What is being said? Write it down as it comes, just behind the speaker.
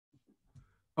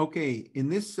Okay, in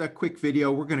this quick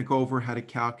video, we're going to go over how to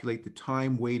calculate the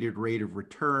time-weighted rate of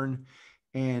return,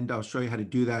 and I'll show you how to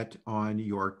do that on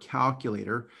your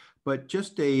calculator. But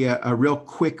just a real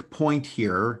quick point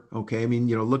here, okay? I mean,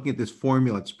 looking at this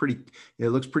formula, it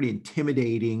looks pretty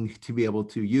intimidating to be able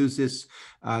to use this.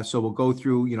 So we'll go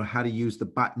through, how to use the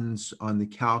buttons on the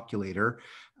calculator.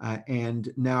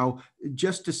 And now,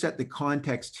 just to set the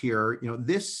context here,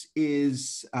 this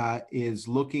is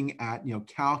looking at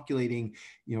calculating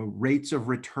rates of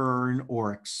return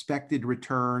or expected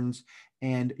returns.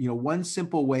 And one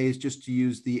simple way is just to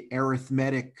use the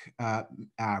arithmetic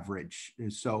average,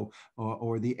 so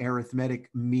or the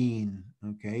arithmetic mean.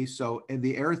 Okay, so and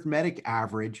the arithmetic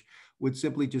average would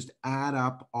simply just add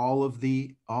up all of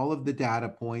the data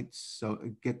points, so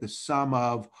get the sum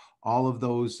of all of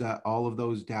those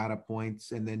data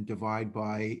points, and then divide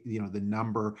by the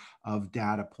number of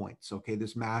data points. Okay,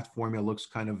 this math formula looks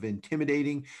kind of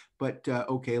intimidating, but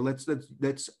okay, let's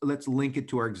link it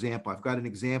to our example. I've got an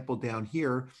example down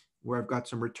here where I've got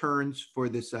some returns for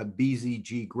this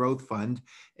BZG growth fund,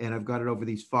 and I've got it over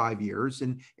these 5 years.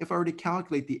 And if I were to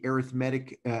calculate the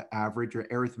arithmetic average or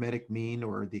arithmetic mean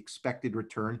or the expected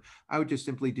return, I would just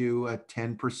simply do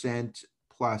 10%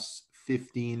 plus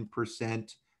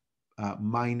 15%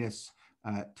 minus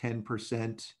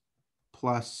 10%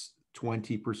 plus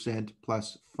 20%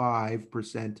 plus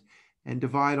 5%, and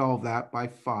divide all of that by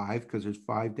 5 because there's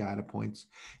 5 data points.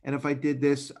 And if I did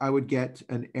this, I would get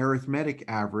an arithmetic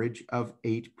average of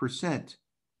 8%.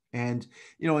 And,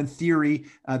 in theory,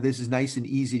 this is nice and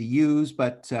easy to use,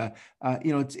 but,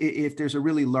 if there's a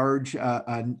really large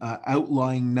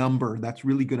outlying number, that's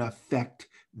really going to affect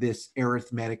this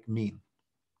arithmetic mean.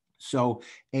 So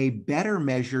a better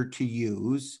measure to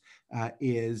use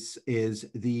is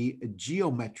the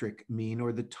geometric mean,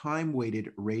 or the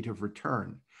time-weighted rate of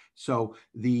return. So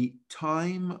the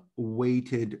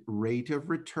time-weighted rate of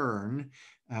return,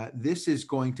 this is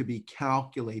going to be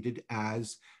calculated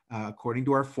as, according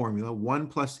to our formula, 1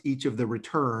 plus each of the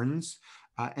returns,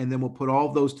 and then we'll put all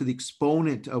of those to the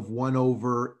exponent of 1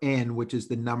 over n, which is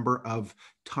the number of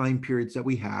time periods that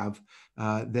we have.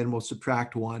 Then we'll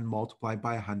subtract 1, multiplied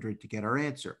by 100 to get our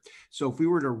answer. So if we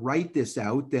were to write this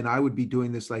out, then I would be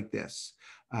doing this like this.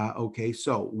 Okay,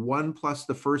 so 1 plus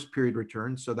the first period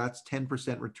return, so that's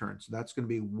 10% return. So that's going to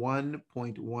be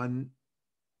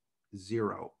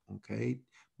 1.10, okay,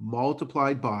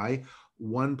 multiplied by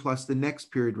 1 plus the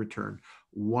next period return,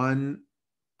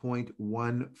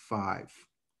 1.15,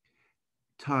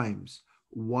 times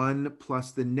 1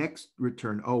 plus the next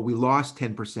return. Oh, we lost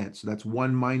 10%, so that's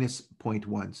 1 minus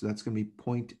 0.1, so that's going to be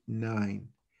 0.9,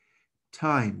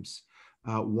 times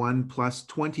 1 plus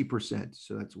 20%,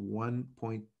 so that's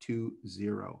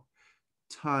 1.20,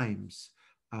 times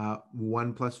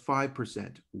 1 plus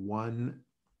 5%,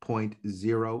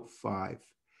 1.05.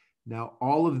 Now,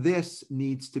 all of this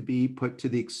needs to be put to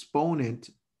the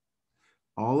exponent.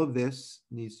 All of this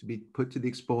needs to be put to the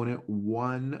exponent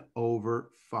 1 over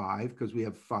 5, because we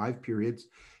have 5 periods.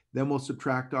 Then we'll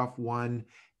subtract off 1,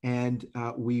 and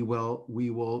we will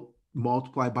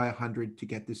multiply by 100 to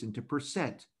get this into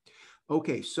percent.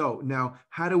 Okay, so now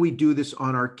how do we do this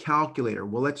on our calculator?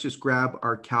 Well, let's just grab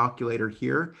our calculator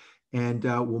here, and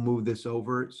we'll move this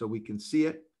over so we can see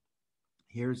it.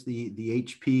 Here's the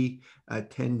HP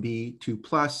 10B2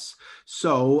 Plus.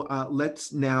 So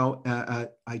let's now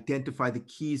identify the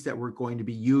keys that we're going to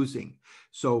be using.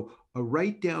 So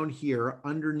right down here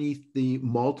underneath the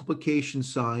multiplication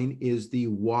sign is the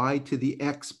Y to the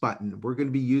X button. We're going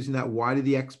to be using that Y to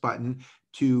the X button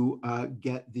to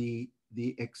get the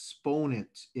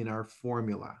exponent in our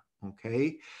formula.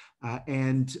 Okay,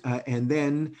 and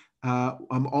then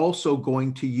I'm also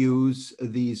going to use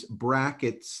these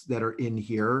brackets that are in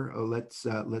here. Let's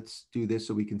do this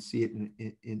so we can see it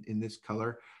in this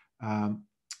color.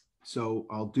 So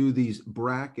I'll do these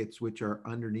brackets, which are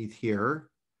underneath here.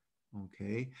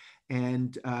 Okay,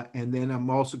 and then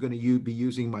I'm also going to be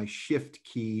using my shift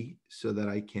key so that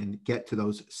I can get to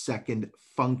those second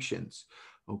functions.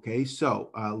 Okay, so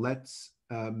let's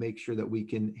make sure that we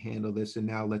can handle this. And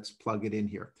now let's plug it in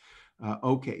here.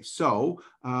 Okay, so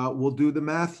we'll do the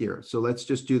math here. So let's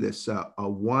just do this.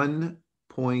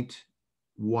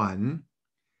 1.1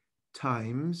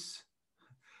 times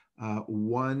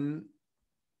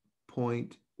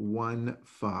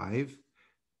 1.15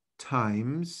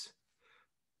 times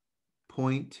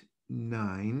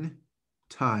 0.9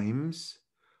 times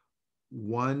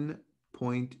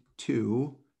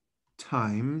 1.2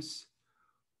 times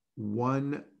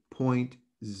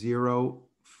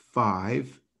 1.05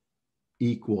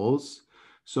 equals.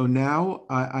 So now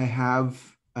I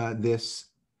have this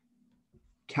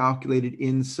calculated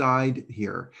inside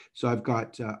here. So I've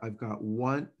got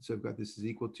one, so I've got this is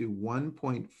equal to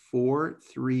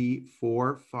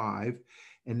 1.4345.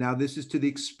 And now this is to the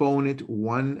exponent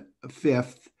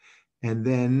 1/5. And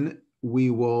then we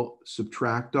will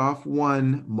subtract off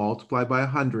 1, multiply by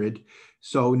 100.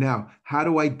 So now, how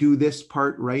do I do this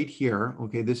part right here?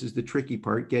 Okay, this is the tricky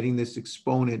part, getting this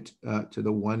exponent to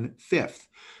the 1/5.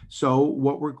 So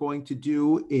what we're going to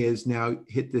do is now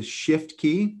hit the shift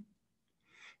key,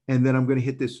 and then I'm going to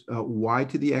hit this Y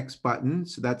to the X button.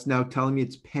 So that's now telling me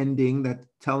it's pending. That's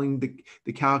telling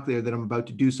the calculator that I'm about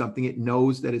to do something. It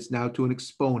knows that it's now to an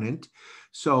exponent.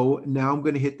 So now I'm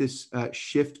going to hit this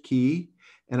shift key,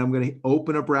 and I'm going to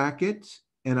open a bracket,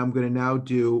 and I'm going to now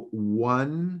do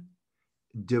 1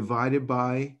 divided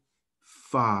by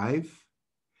 5.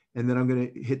 And then I'm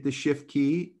going to hit the shift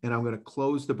key, and I'm going to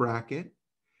close the bracket,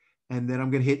 and then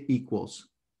I'm going to hit equals.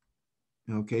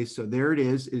 Okay, so there it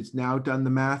is. It's now done the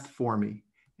math for me.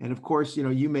 And of course,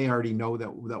 you may already know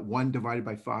that 1 divided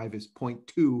by 5 is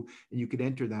 0.2, and you could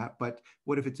enter that. But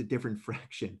what if it's a different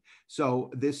fraction? So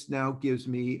this now gives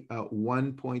me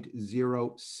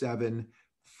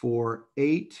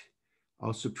 1.0748.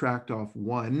 I'll subtract off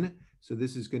 1. So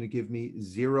this is going to give me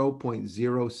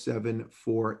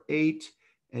 0.0748.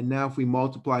 And now if we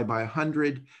multiply by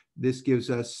 100, this gives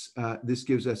us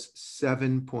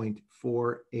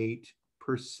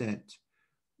 7.48%,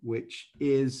 which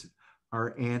is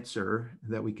our answer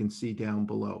that we can see down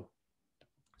below.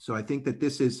 So I think that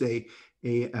this is a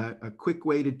quick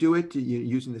way to do it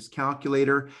using this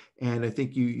calculator, and I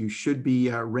think you should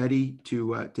be ready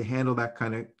to handle that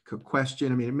kind of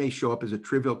question. I mean, it may show up as a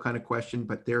trivial kind of question,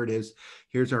 but there it is.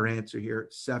 Here's our answer here,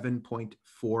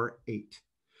 7.48.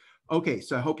 Okay,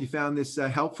 so I hope you found this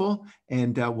helpful,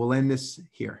 and we'll end this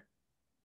here.